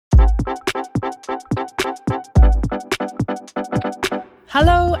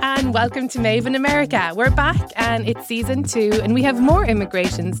Hello and welcome to Maeve in America. We're back and it's season 2 and we have more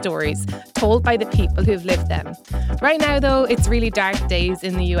immigration stories told by the people who've lived them. Right now though, it's really dark days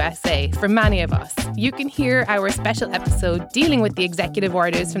in the USA for many of us. You can hear our special episode dealing with the executive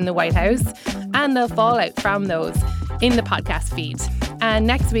orders from the White House and the fallout from those in the podcast feed. And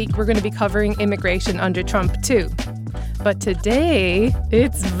next week we're going to be covering immigration under Trump too. But today,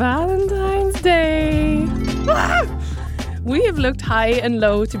 it's Valentine's Day. We have looked high and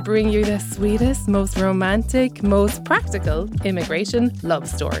low to bring you the sweetest, most romantic, most practical immigration love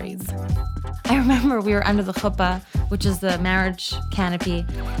stories. I remember we were under the chuppah, which is the marriage canopy,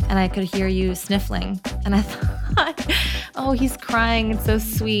 and I could hear you sniffling. And I thought, oh, he's crying, it's so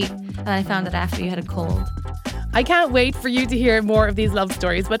sweet. And I found out after you had a cold. I can't wait for you to hear more of these love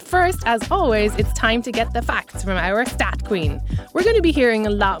stories. But first, as always, it's time to get the facts from our stat queen. We're going to be hearing a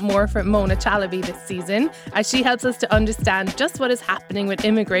lot more from Mona Chalabi this season as she helps us to understand just what is happening with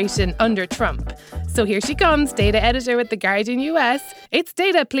immigration under Trump. So here she comes, data editor with The Guardian US. It's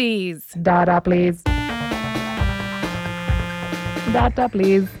data, please. Data, please. Data,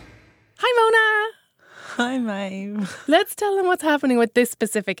 please. Hi, Mona. Hi, Maeve. Let's tell them what's happening with this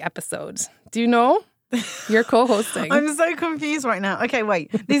specific episode. Do you know? You're co-hosting. I'm so confused right now. Okay,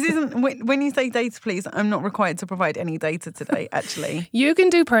 wait. This isn't... When you say data, please, I'm not required to provide any data today, actually. You can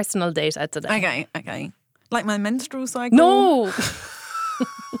do personal data today. Okay. Like my menstrual cycle? No!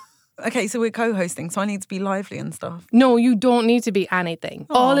 Okay, so we're co-hosting, so I need to be lively and stuff. No, you don't need to be anything.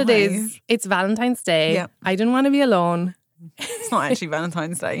 All it is, it's Valentine's Day. Yeah. I didn't want to be alone. It's not actually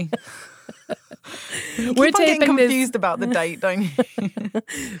Valentine's Day. We're getting taping confused about the date, don't you?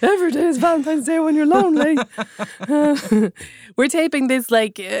 Every day is Valentine's Day when you're lonely. We're taping this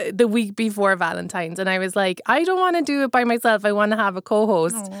like the week before Valentine's, and I was like, I don't want to do it by myself. I want to have a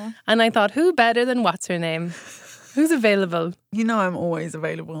co-host. Aww. And I thought, who better than what's her name? Who's available? You know I'm always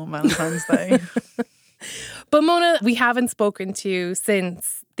available on Valentine's Day. But Mona, we haven't spoken to you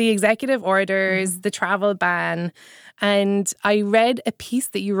since the executive orders, the travel ban. And I read a piece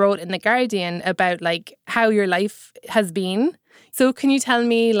that you wrote in The Guardian about like how your life has been. So can you tell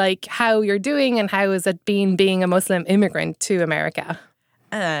me like how you're doing and how has it been being a Muslim immigrant to America?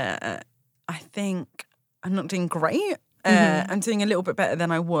 I think I'm not doing great. I'm doing a little bit better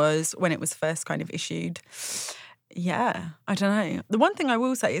than I was when it was first kind of issued. Yeah, I don't know. The one thing I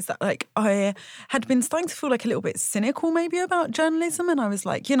will say is that like I had been starting to feel like a little bit cynical maybe about journalism, and I was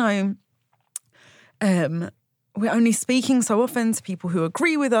like, we're only speaking so often to people who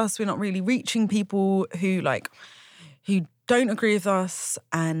agree with us. We're not really reaching people who don't agree with us.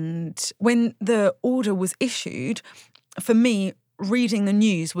 And when the order was issued, for me, reading the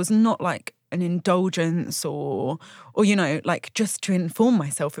news was not like an indulgence or like just to inform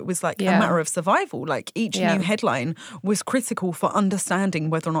myself. It was like a matter of survival. Like each new headline was critical for understanding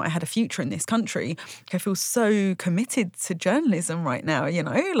whether or not I had a future in this country. I feel so committed to journalism right now,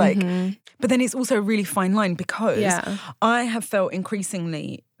 but then it's also a really fine line because I have felt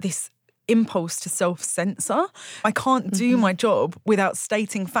increasingly this impulse to self-censor. I can't do my job without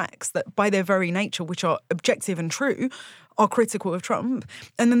stating facts that by their very nature, which are objective and true, are critical of Trump.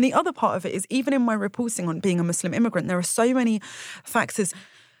 And then the other part of it is even in my reporting on being a Muslim immigrant, there are so many factors,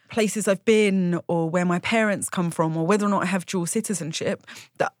 places I've been or where my parents come from or whether or not I have dual citizenship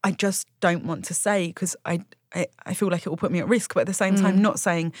that I just don't want to say because I feel like it will put me at risk, but at the same time, not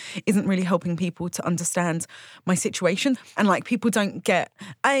saying isn't really helping people to understand my situation. And like people don't get,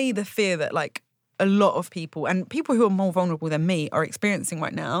 the fear that like a lot of people and people who are more vulnerable than me are experiencing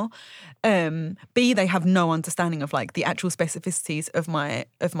right now. B, they have no understanding of like the actual specificities of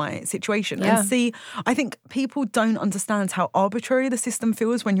my situation. Yeah. And C, I think people don't understand how arbitrary the system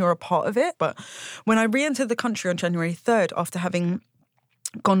feels when you're a part of it. But when I re-entered the country on January 3rd after having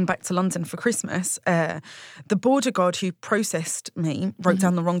gone back to London for Christmas, the border guard who processed me wrote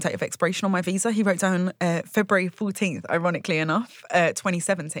down the wrong date of expiration on my visa. He wrote down February 14th, ironically enough,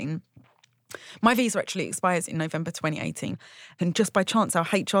 2017. My visa actually expires in November 2018. And just by chance, our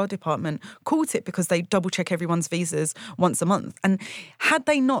HR department caught it because they double-check everyone's visas once a month. And had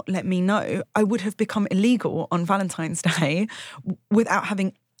they not let me know, I would have become illegal on Valentine's Day without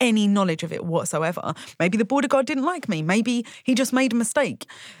having any knowledge of it whatsoever. Maybe the border guard didn't like me. Maybe he just made a mistake.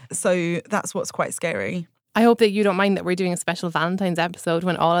 So that's what's quite scary. I hope that you don't mind that we're doing a special Valentine's episode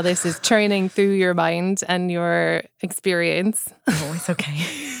when all of this is churning through your mind and your experience. Oh, it's okay.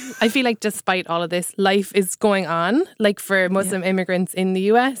 I feel like despite all of this, life is going on, like for Muslim immigrants in the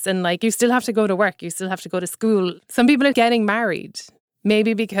US, and like you still have to go to work, you still have to go to school. Some people are getting married.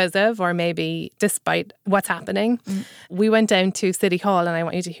 maybe because of, or maybe despite what's happening. We went down to City Hall, and I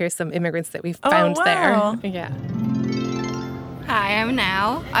want you to hear some immigrants that we found wow. there. Yeah. Hi, I'm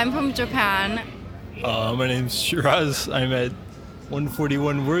Nao. I'm from Japan. My name's Shiraz. I'm at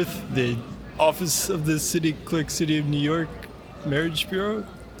 141 Worth, the office of the City Clerk, City of New York Marriage Bureau.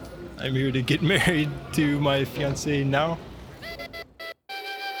 I'm here to get married to my fiancée Nao.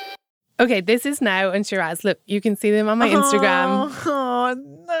 Okay, this is Nao and Shiraz. Look, you can see them on my Instagram. Oh,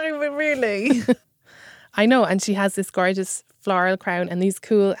 no, but really? I know, and she has this gorgeous floral crown and these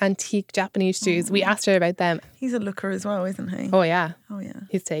cool antique Japanese shoes. We asked her about them. He's a looker as well, isn't he? Oh, yeah. Oh, yeah.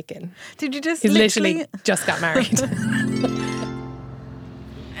 He's taken. Did you just He's literally literally just got married.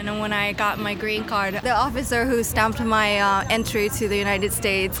 And then when I got my green card, the officer who stamped my entry to the United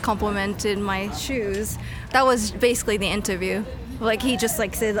States complimented my shoes. That was basically the interview. Like, he just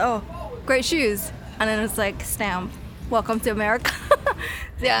like said, oh, great shoes. And then it's like, stamp, welcome to America.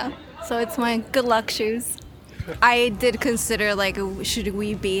 Yeah, so it's my good luck shoes. I did consider, like, should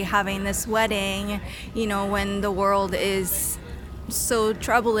we be having this wedding, you know, when the world is so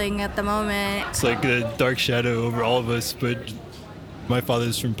troubling at the moment. It's like a dark shadow over all of us, but my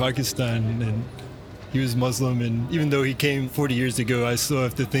father's from Pakistan and he was Muslim, and even though he came 40 years ago, I still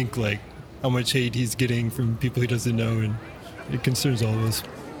have to think like how much hate he's getting from people he doesn't know, and it concerns all of us.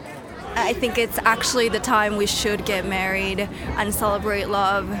 I think it's actually the time we should get married and celebrate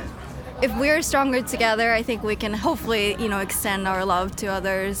love. If we're stronger together, I think we can hopefully, you know, extend our love to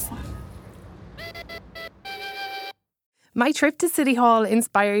others. My trip to City Hall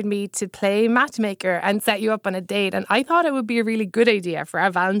inspired me to play matchmaker and set you up on a date. And I thought it would be a really good idea for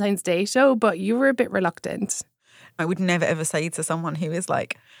our Valentine's Day show, but you were a bit reluctant. I would never ever say to someone who is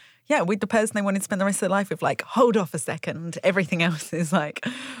like, yeah, with the person they wanted to spend the rest of their life with, like, hold off a second, everything else is like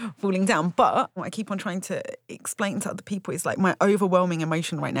falling down. But what I keep on trying to explain to other people is like my overwhelming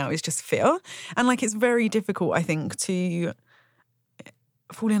emotion right now is just fear. And like it's very difficult, I think, to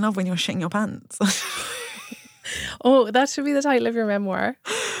fall in love when you're shitting your pants. Oh, that should be the title of your memoir.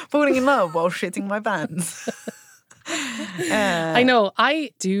 Falling in love while shitting my pants. I know.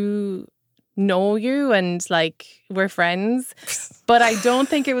 I do know you and like we're friends, but I don't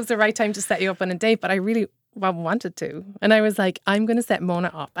think it was the right time to set you up on a date, but I really wanted to. And I was like, I'm going to set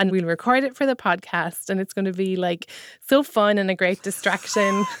Mona up and we'll record it for the podcast and it's going to be like so fun and a great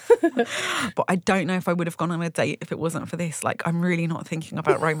distraction. But I don't know if I would have gone on a date if it wasn't for this. Like, I'm really not thinking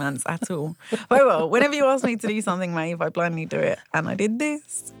about romance at all. But well, whenever you ask me to do something, Maeve, I blindly do it. And I did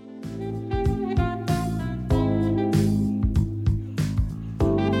this.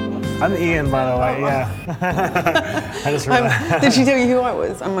 I'm Ian, by the way, yeah. I just realized. Did she tell you who I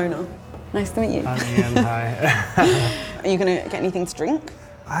was? I'm Mona. Nice to meet you. I'm Ian, hi. Are you going to get anything to drink?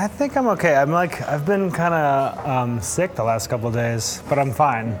 I think I'm okay. I've been kind of sick the last couple of days, but I'm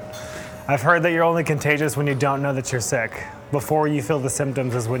fine. I've heard that you're only contagious when you don't know that you're sick. Before you feel the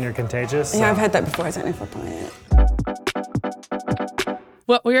symptoms is when you're contagious. So. Yeah, I've heard that before. I don't know if I buy it.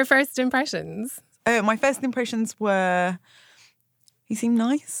 What were your first impressions? My first impressions were, he seemed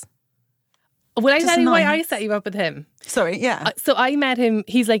nice. Will I Just tell you why nice. I set you up with him? Sorry, yeah. So I met him.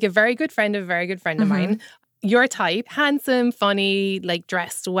 He's like a very good friend of mine. Your type, handsome, funny, like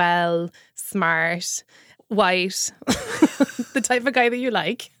dressed well, smart, white, the type of guy that you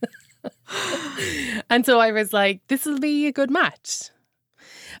like. And so I was like, this will be a good match.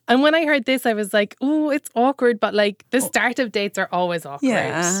 And when I heard this, I was like, oh, it's awkward, but like the start of dates are always awkward.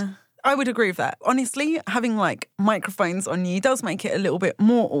 Yeah. I would agree with that. Honestly, having like microphones on you does make it a little bit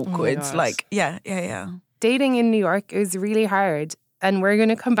more awkward. gosh. Like, yeah. Dating in New York is really hard. And we're going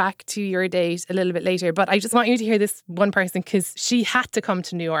to come back to your date a little bit later. But I just want you to hear this one person because she had to come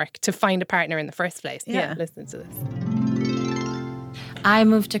to New York to find a partner in the first place. Yeah. Listen to this. I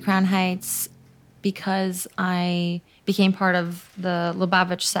moved to Crown Heights because I became part of the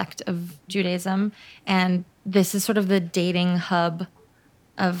Lubavitch sect of Judaism. And this is sort of the dating hub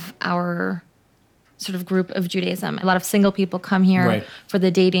of our sort of group of Judaism. A lot of single people come here for the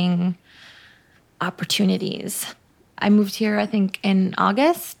dating opportunities. I moved here, I think, in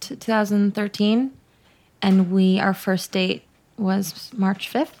August 2013, and our first date was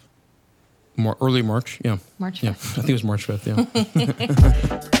March 5th. Early March, yeah. March 5th. Yeah, I think it was March 5th, yeah.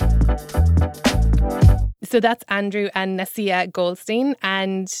 So that's Andrew and Nessia Goldstein.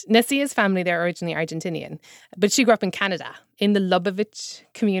 And Nessia's family, they're originally Argentinian. But she grew up in Canada, in the Lubavitch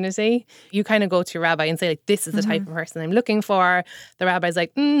community. You kind of go to a rabbi and say, like, this is the type of person I'm looking for. The rabbi's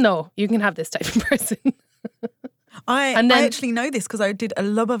like, no, you can have this type of person. I actually know this because I did a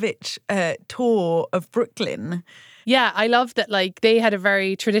Lubavitch tour of Brooklyn. Yeah, I love that, like, they had a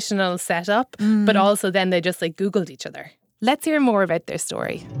very traditional setup, but also then they just, like, Googled each other. Let's hear more about their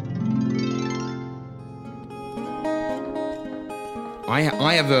story. I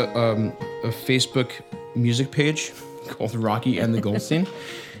have a Facebook music page called Rocky and the Goldstein.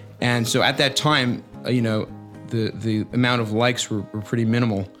 And so at that time, the amount of likes were pretty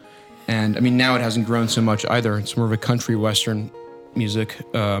minimal. And I mean, now it hasn't grown so much either. It's more of a country western music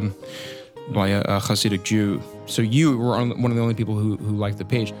by a Hasidic Jew. So you were one of the only people who liked the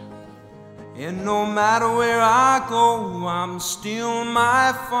page. And no matter where I go, I'm still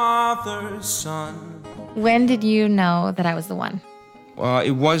my father's son. When did you know that I was the one?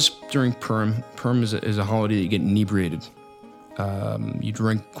 It was during Purim. Purim is a holiday that you get inebriated. You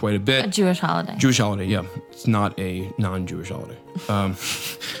drink quite a bit. A Jewish holiday. Jewish holiday, yeah. It's not a non-Jewish holiday.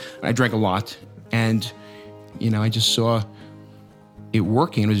 I drank a lot, and I just saw it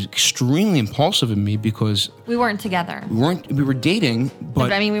working. It was extremely impulsive in me because we weren't together. We were dating,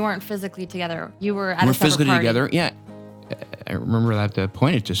 but I mean, we weren't physically together. You were at we a were separate physically party. together. Yeah, I remember at that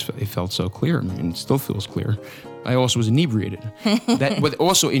point it felt so clear. I mean, it still feels clear. I also was inebriated. But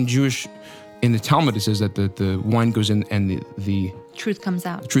also in the Talmud it says that the wine goes in and the truth comes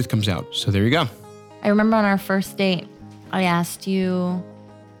out. The truth comes out. So there you go. I remember on our first date, I asked you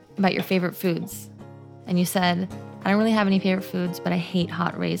about your favorite foods, and you said, I don't really have any favorite foods, but I hate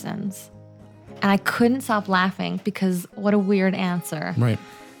hot raisins. And I couldn't stop laughing because what a weird answer. Right.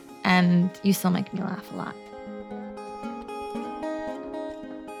 And you still make me laugh a lot.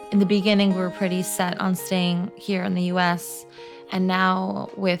 In the beginning, we were pretty set on staying here in the U.S., and now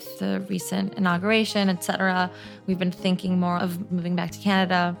with the recent inauguration, etc., we've been thinking more of moving back to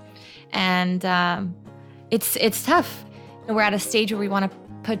Canada. And it's tough. We're at a stage where we want to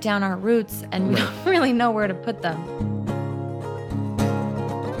put down our roots, and we don't really know where to put them.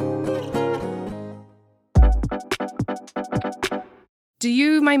 Do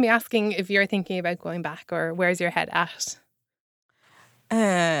you mind me asking if you're thinking about going back, or where's your head at?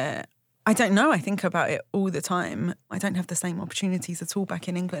 I don't know. I think about it all the time. I don't have the same opportunities at all back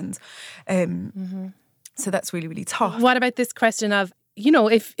in England. So that's really, really tough. What about this question of,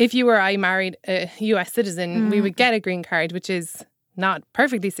 if you or I married a US citizen, we would get a green card, which is not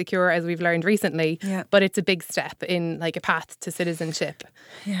perfectly secure, as we've learned recently, but it's a big step in like a path to citizenship.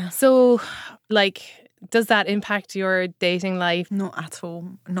 Yeah. So, does that impact your dating life? Not at all.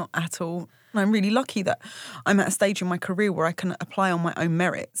 Not at all. And I'm really lucky that I'm at a stage in my career where I can apply on my own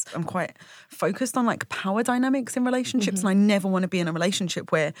merits. I'm quite focused on power dynamics in relationships, and I never want to be in a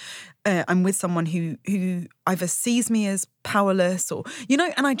relationship where I'm with someone who either sees me as powerless or,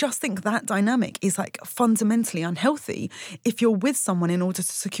 and I just think that dynamic is fundamentally unhealthy if you're with someone in order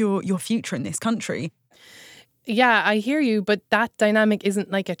to secure your future in this country. Yeah, I hear you, but that dynamic isn't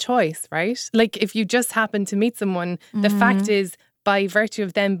a choice, right? If you just happen to meet someone, the fact is, by virtue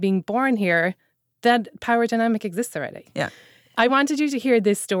of them being born here, that power dynamic exists already. Yeah. I wanted you to hear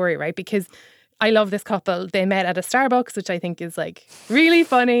this story, right? Because I love this couple. They met at a Starbucks, which I think is really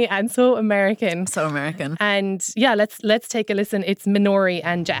funny and so American. So American. And yeah, let's take a listen. It's Minori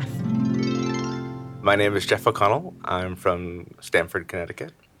and Jeff. My name is Jeff O'Connell. I'm from Stamford,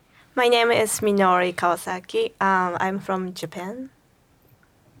 Connecticut. My name is Minori Kawasaki. I'm from Japan.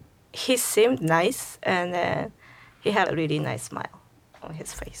 He seemed nice, and he had a really nice smile on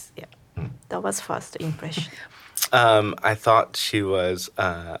his face. Yeah, that was first impression. I thought she was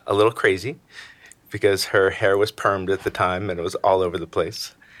a little crazy because her hair was permed at the time and it was all over the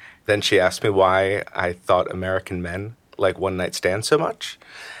place. Then she asked me why I thought American men like one-night stands so much.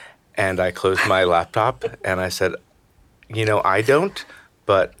 And I closed my laptop and I said, I don't,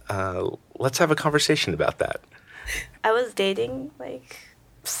 but let's have a conversation about that. I was dating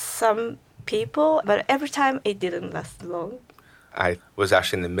some people, but every time it didn't last long. I was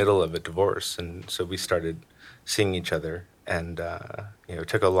actually in the middle of a divorce, and so we started seeing each other, and it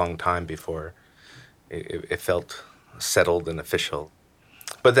took a long time before it felt settled and official.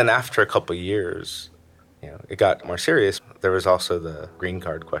 But then after a couple of years, it got more serious. There was also the green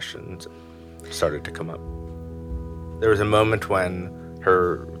card questions started to come up. There was a moment when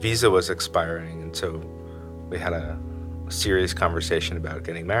her visa was expiring, and so we had a serious conversation about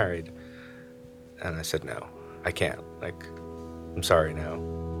getting married. And I said, no, I can't. I'm sorry, no.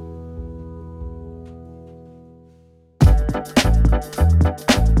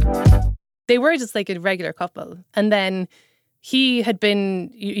 They were just a regular couple. And then he had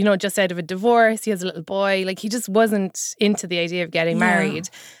been, just out of a divorce. He has a little boy. He just wasn't into the idea of getting married.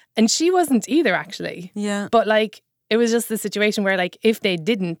 And she wasn't either, actually. Yeah. But it was just the situation where if they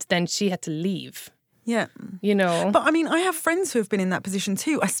didn't, then she had to leave. Yeah. But I mean, I have friends who have been in that position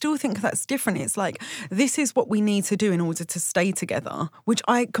too. I still think that's different. It's this is what we need to do in order to stay together, which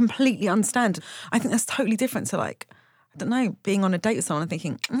I completely understand. I think that's totally different to I don't know, being on a date with someone and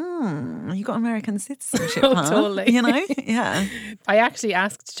thinking, you got American citizenship, Oh, huh? totally. You know? Yeah. I actually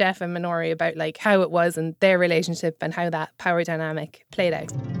asked Jeff and Minori about like how it was and their relationship and how that power dynamic played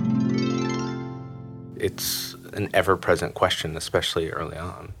out. It's an ever-present question, especially early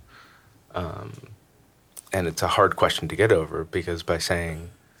on. And it's a hard question to get over because by saying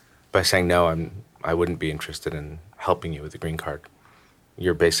no, I wouldn't be interested in helping you with the green card,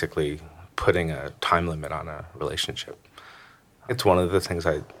 you're basically putting a time limit on a relationship. It's one of the things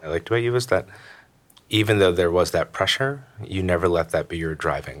I liked about you is that even though there was that pressure, you never let that be your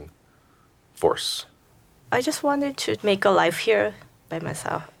driving force. I just wanted to make a life here by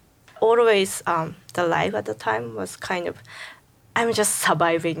myself. Always, the life at the time was kind of, I'm just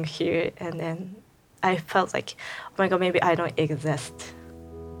surviving here, and then I felt like, oh my God, maybe I don't exist.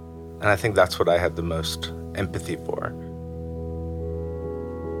 And I think that's what I had the most empathy for.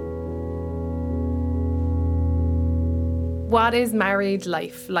 What is married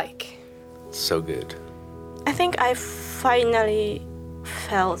life like? It's so good. I think I finally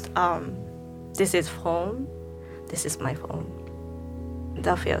felt this is home. This is my home.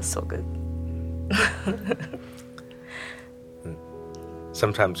 That feels so good.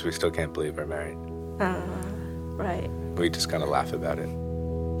 Sometimes we still can't believe we're married. Right. We just kind of laugh about it.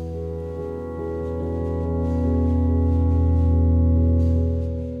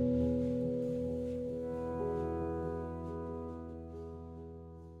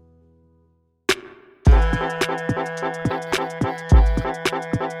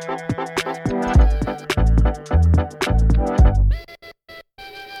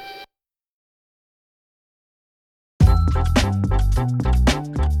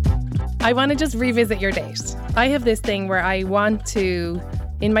 I want to just revisit your date. I have this thing where I want to,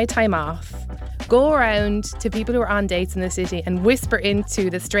 in my time off, go around to people who are on dates in the city and whisper into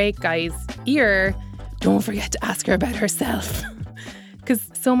the straight guy's ear, don't forget to ask her about herself. Because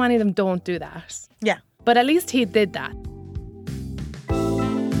so many of them don't do that. Yeah. But at least he did that.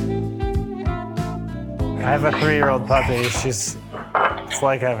 I have a 3-year-old puppy. It's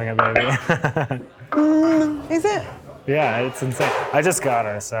like having a baby. Is it? Yeah, it's insane. I just got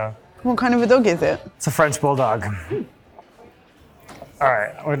her, so. What kind of a dog is it? It's a French bulldog. All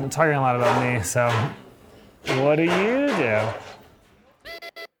right, we're talking a lot about me, so what do you do?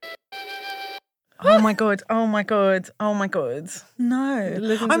 Oh my God, oh my God, oh my God.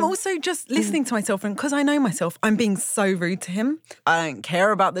 No. I'm also just listening to myself, and because I know myself, I'm being so rude to him. I don't care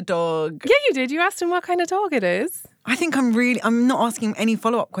about the dog. Yeah, you did. You asked him what kind of dog it is. I think I'm not asking him any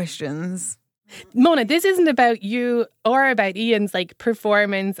follow-up questions. Mona, this isn't about you or about Ian's like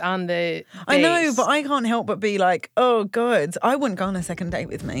performance on the date. I know, but I can't help but be like, oh God, I wouldn't go on a second date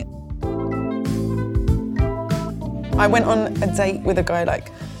with me. I went on a date with a guy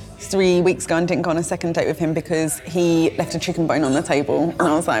like 3 weeks ago and didn't go on a second date with him because he left a chicken bone on the table. And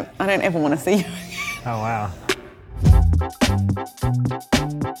I was like, I don't ever want to see you again. Oh, wow.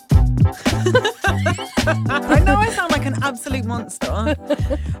 I know I sound like an absolute monster,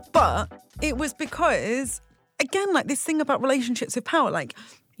 but it was because, again, like this thing about relationships with power, like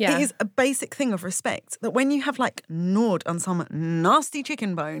Yeah. it is a basic thing of respect that when you have like gnawed on some nasty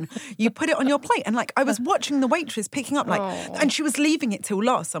chicken bone, you put it on your plate. And like I was watching the waitress picking up like, and she was leaving it till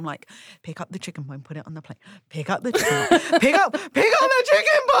last. I'm like, pick up the chicken bone, put it on the plate. Pick up the chicken bone, pick up the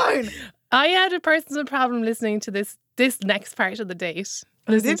chicken bone. I had a personal problem listening to this next part of the date.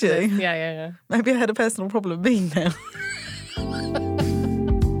 Listening Did to you? this. Yeah. Maybe I had a personal problem being there.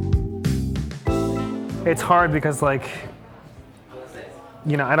 It's hard because, like,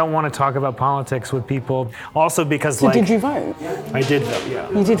 you know, I don't want to talk about politics with people. Also because, So like... did you vote? I did vote, yeah.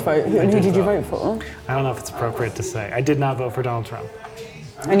 You did vote? Who did you vote for? I don't know if it's appropriate to say. I did not vote for Donald Trump.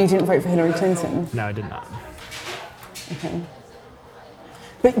 And you didn't vote for Hillary Clinton? No, I did not. Okay.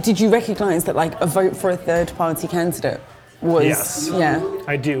 But did you recognise that, like, a vote for a third-party candidate was... Yes. Yeah.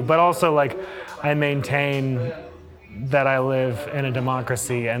 I do. But also, like, I maintain that I live in a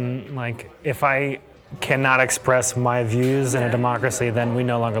democracy, and, like, if I cannot express my views in a democracy, then we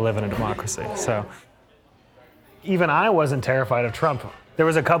no longer live in a democracy. So even I wasn't terrified of Trump. There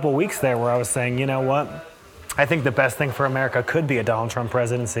was a couple weeks there where I was saying, you know what? I think the best thing for America could be a Donald Trump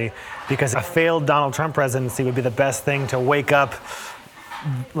presidency, because a failed Donald Trump presidency would be the best thing to wake up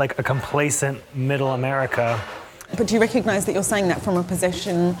like a complacent middle America. But do you recognise that you're saying that from a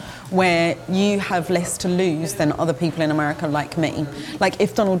position where you have less to lose than other people in America like me? Like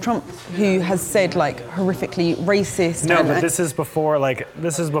if Donald Trump, who has said like horrifically racist... No, but this is before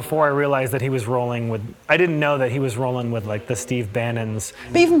I realized that he was rolling with... I didn't know that he was rolling with like the Steve Bannons.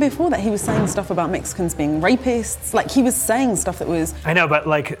 But even before that, he was saying stuff about Mexicans being rapists. Like he was saying stuff that was... I know,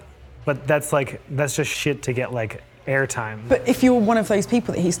 but that's just shit to get like airtime. But if you're one of those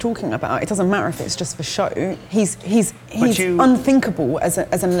people that he's talking about, it doesn't matter if it's just for show. He's unthinkable as an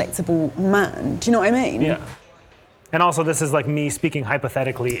electable man. Do you know what I mean? Yeah. And also, this is like me speaking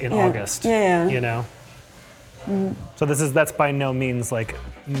hypothetically in August. Yeah. You know. So that's by no means like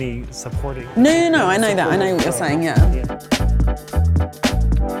me supporting. No. I know that. I know what you're saying. Yeah.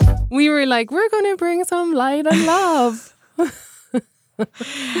 We were like, we're going to bring some light and love.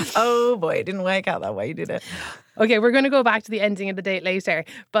 Oh boy, it didn't work out that way, did it? Okay, we're going to go back to the ending of the date later.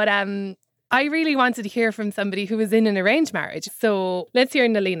 But I really wanted to hear from somebody who was in an arranged marriage. So let's hear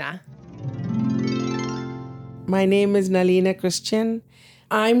Nalina. My name is Nalina Christian.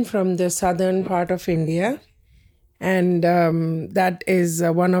 I'm from the southern part of India. And that is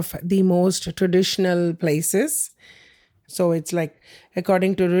one of the most traditional places. So it's like,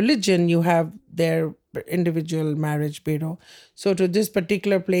 according to religion, you have their individual marriage bureau. So to this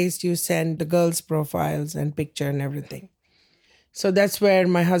particular place, you send the girls' profiles and picture and everything. So that's where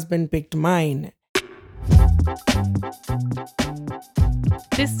my husband picked mine.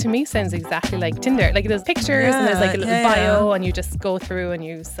 This to me sounds exactly like Tinder. Like there's pictures and there's like a little bio and you just go through and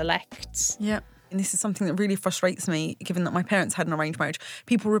you select. Yeah. And this is something that really frustrates me, given that my parents had an arranged marriage.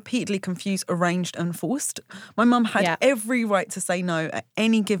 People repeatedly confuse arranged and forced. My mum had every right to say no at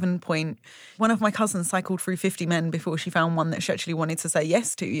any given point. One of my cousins cycled through 50 men before she found one that she actually wanted to say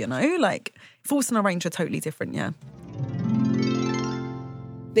yes to, you know? Like, forced and arranged are totally different, yeah.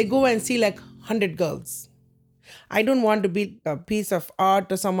 They go and see like 100 girls. I don't want to be a piece of art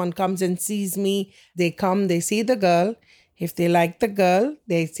or someone comes and sees me. They come, they see the girl. If they like the girl,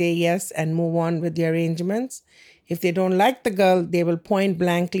 they say yes and move on with the arrangements. If they don't like the girl, they will point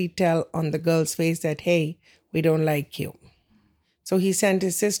blankly tell on the girl's face that, hey, we don't like you. So he sent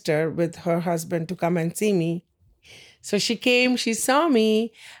his sister with her husband to come and see me. So she came, she saw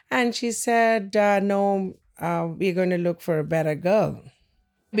me, and she said, no, we're going to look for a better girl.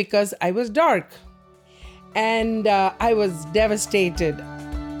 Because I was dark. And I was devastated.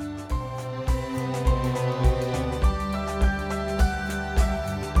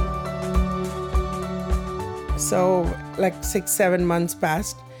 So like 6-7 months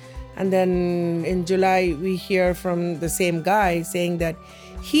passed. And then in July, we hear from the same guy saying that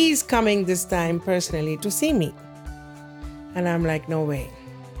he's coming this time personally to see me. And I'm like, no way.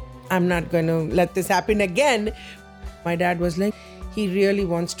 I'm not going to let this happen again. My dad was like, he really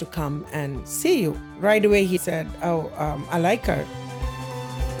wants to come and see you. Right away, he said, I like her.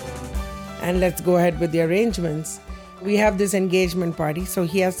 And let's go ahead with the arrangements. We have this engagement party, so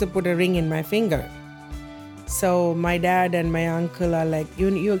he has to put a ring in my finger. So my dad and my uncle are like,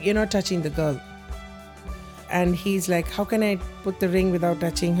 you're not touching the girl. And he's like, how can I put the ring without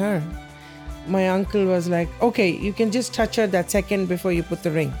touching her? My uncle was like, okay, you can just touch her that second before you put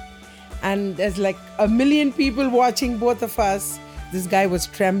the ring. And there's like 1 million people watching both of us. This guy was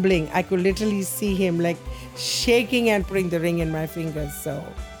trembling. I could literally see him like shaking and putting the ring in my fingers. So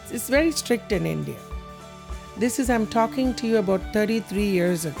it's very strict in India. I'm talking to you about 33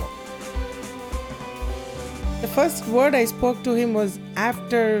 years ago. The first word I spoke to him was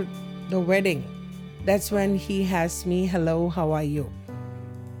after the wedding. That's when he asked me, hello, how are you?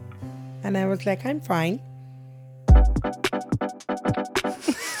 And I was like, I'm fine.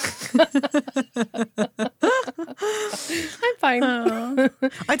 I'm fine.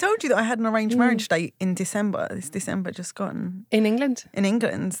 I told you that I had an arranged marriage date in December. This December just gone. In England? In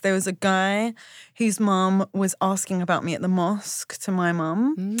England. There was a guy whose mum was asking about me at the mosque to my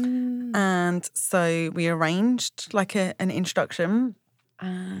mum. And so we arranged like an introduction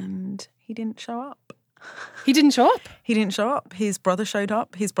and he didn't show up. He didn't show up? He didn't show up. His brother showed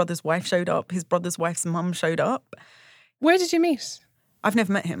up. His brother's wife showed up. His brother's wife's mum showed up. Where did you meet? I've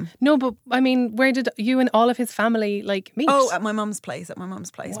never met him. No, but I mean, where did you and all of his family like meet? Oh, at my mum's place. Wow.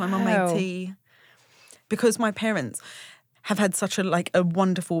 My mum made tea. Because my parents have had such a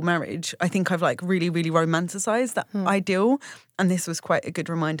wonderful marriage, I think I've like really, really romanticized that ideal. And this was quite a good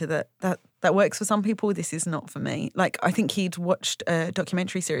reminder that works for some people. This is not for me. Like, I think he'd watched a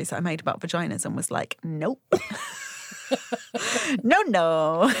documentary series that I made about vaginas and was like, nope.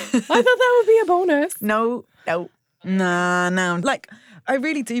 No. I thought that would be a bonus. No. Nah. Like, I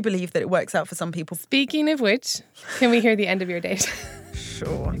really do believe that it works out for some people. Speaking of which, can we hear the end of your date?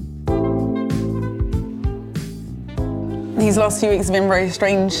 Sure. These last few weeks have been very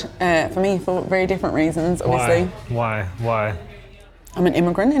strange for me for very different reasons, obviously. Why? I'm an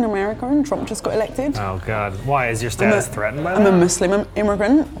immigrant in America and Trump just got elected. Oh, God. Why? Is your status threatened by that? I'm a Muslim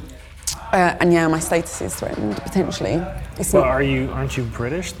immigrant. And yeah, my status is threatened, potentially. Aren't you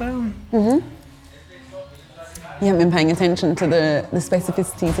British, then? Mm-hmm. You haven't been paying attention to the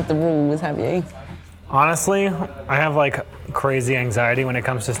specificities of the rules, have you? Honestly, I have like crazy anxiety when it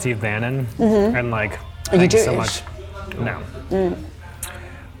comes to Steve Bannon, and like Are you Jewish? so much. No.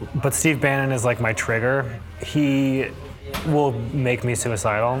 But Steve Bannon is like my trigger. He will make me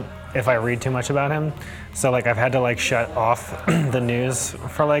suicidal if I read too much about him. So like I've had to like shut off the news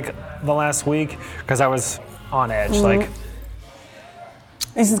for like the last week because I was on edge. Like,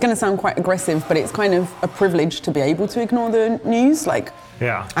 this is going to sound quite aggressive, but it's kind of a privilege to be able to ignore the news. Like,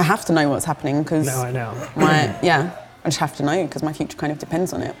 yeah, I have to know what's happening because no, I know. I just have to know because my future kind of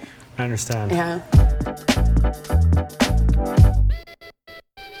depends on it. I understand. Yeah.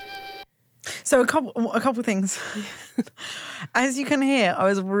 So a couple things. As you can hear, I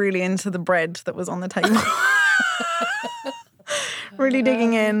was really into the bread that was on the table. Really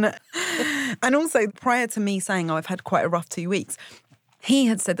digging in. And also, prior to me saying, I've had quite a rough 2 weeks, he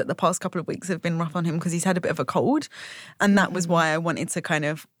had said that the past couple of weeks have been rough on him because he's had a bit of a cold. And that was why I wanted to kind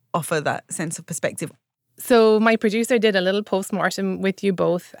of offer that sense of perspective. So my producer did a little post-mortem with you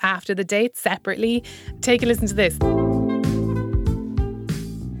both after the date separately. Take a listen to this.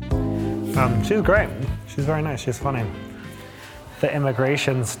 She's great. She's very nice. She's funny. The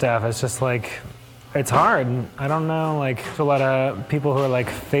immigration stuff is just like, it's hard. I don't know, like, there's a lot of people who are like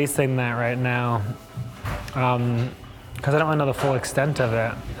facing that right now. Because I don't really know the full extent of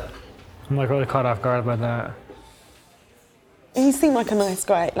it. I'm like really caught off guard by that. He seemed like a nice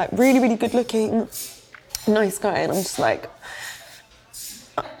guy, like really, really good looking, nice guy. And I'm just like,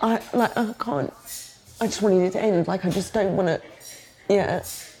 I can't, I just wanted it to end. Like, I just don't want to,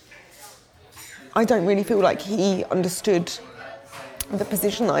 I don't really feel like he understood the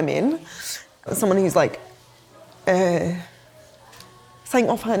position that I'm in. Someone who's like saying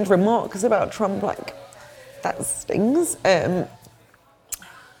offhand remarks about Trump, like that stings. And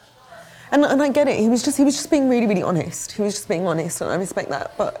I get it. He was just being really, really honest. He was just being honest, and I respect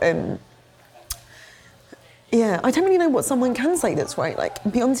that. But I don't really know what someone can say that's right. Like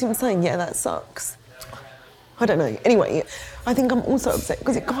beyond him saying, "Yeah, that sucks." I don't know. Anyway, I think I'm also upset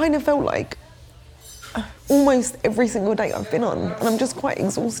because it kind of felt like almost every single date I've been on, and I'm just quite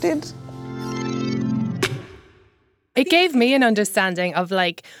exhausted. It gave me an understanding of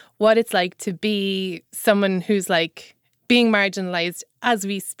like what it's like to be someone who's like being marginalised as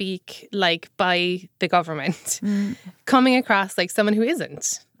we speak, like by the government, coming across like someone who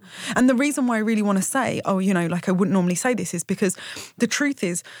isn't. And the reason why I really want to say, like I wouldn't normally say this, is because the truth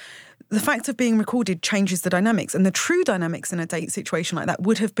is, the fact of being recorded changes the dynamics, and the true dynamics in a date situation like that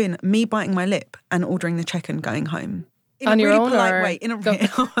would have been me biting my lip and ordering the check and going home. On your own, or in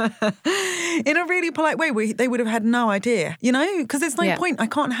a really polite way, where they would have had no idea, because there's no point. I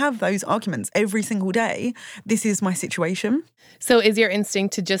can't have those arguments every single day. This is my situation. So is your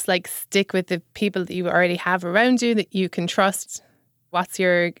instinct to just like stick with the people that you already have around you that you can trust? What's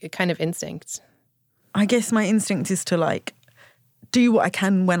your kind of instinct? I guess my instinct is to like do what I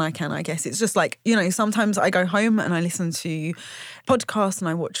can when I can, I guess. It's just like, sometimes I go home and I listen to podcasts and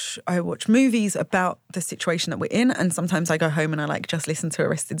I watch movies about the situation that we're in, and sometimes I go home and I like just listen to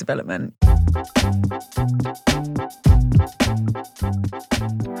Arrested Development.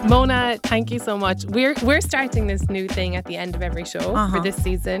 Mona, thank you so much. We're starting this new thing at the end of every show for this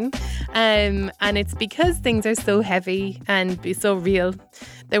season. And it's because things are so heavy and so real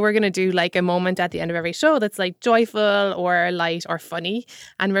that we're going to do like a moment at the end of every show that's like joyful or light or funny.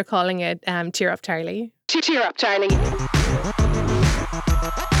 And we're calling it Cheer Up Charlie. Cheer Up Charlie.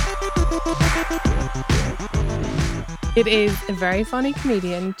 It is a very funny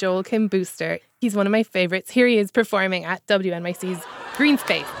comedian, Joel Kim Booster. He's one of my favourites. Here he is performing at WNYC's Green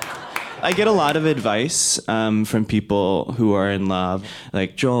Space. I get a lot of advice from people who are in love.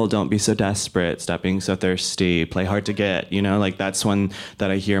 Like, Joel, don't be so desperate. Stop being so thirsty. Play hard to get. Like that's one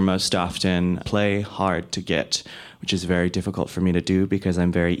that I hear most often. Play hard to get, which is very difficult for me to do because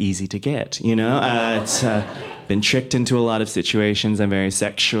I'm very easy to get. It's been tricked into a lot of situations. I'm very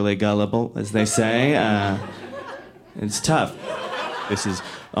sexually gullible, as they say. It's tough. This is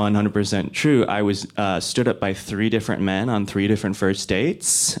 100% true. I was stood up by 3 different men on 3 different first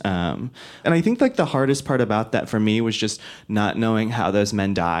dates. And I think like the hardest part about that for me was just not knowing how those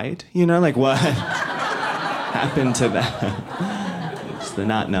men died. Like what happened to them. It's the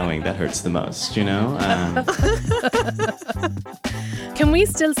not knowing that hurts the most, Can we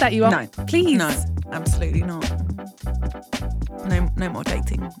still set you up? No. Please. No, absolutely not. No more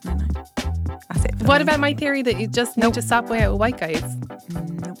dating. No. That's it. What about my theory that you just need to stop going out with white guys?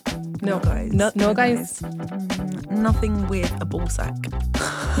 Nope. No guys. No guys? Nothing with a ball sack.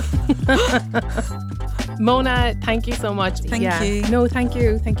 Mona, thank you so much. Thank you. No, thank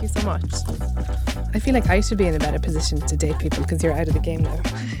you. Thank you so much. I feel like I should be in a better position to date people because you're out of the game now.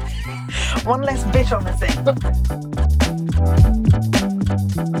 One less bitch on the scene.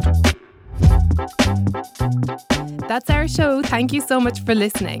 That's our show. Thank you so much for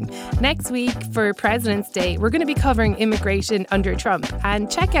listening. Next week for President's Day, we're going to be covering immigration under Trump,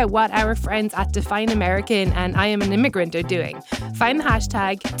 and check out what our friends at Define American and I Am an Immigrant are doing. Find the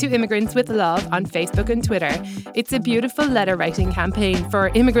hashtag #ToImmigrants on Facebook and Twitter. It's a beautiful letter writing campaign for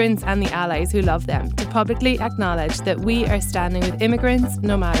immigrants and the allies who love them to publicly acknowledge that we are standing with immigrants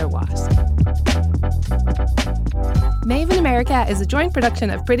no matter what. Maeve in America is a joint production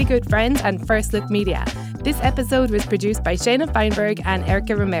of Pretty Good Friends and First Look Media. This episode was produced by Shayna Feinberg and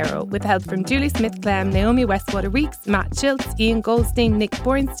Erica Romero, with help from Julie Smith-Clem, Naomi Westwater-Weeks, Matt Schultz, Ian Goldstein, Nick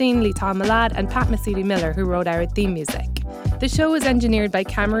Bornstein, Lee Tom Malad, and Pat Mesiti-Miller, who wrote our theme music. The show was engineered by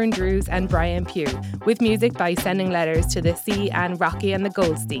Cameron Drews and Brian Pugh, with music by Sending Letters to the Sea and Rocky and the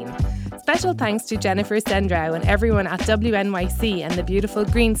Goldstein. Special thanks to Jennifer Sendrau and everyone at WNYC and the beautiful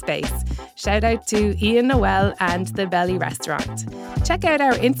Green Space. Shout out to Ian Noel and the Belly Restaurant. Check out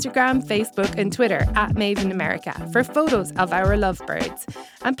our Instagram, Facebook and Twitter at Maeve in America for photos of our lovebirds.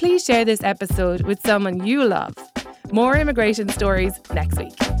 And please share this episode with someone you love. More immigration stories next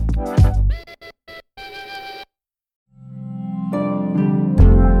week.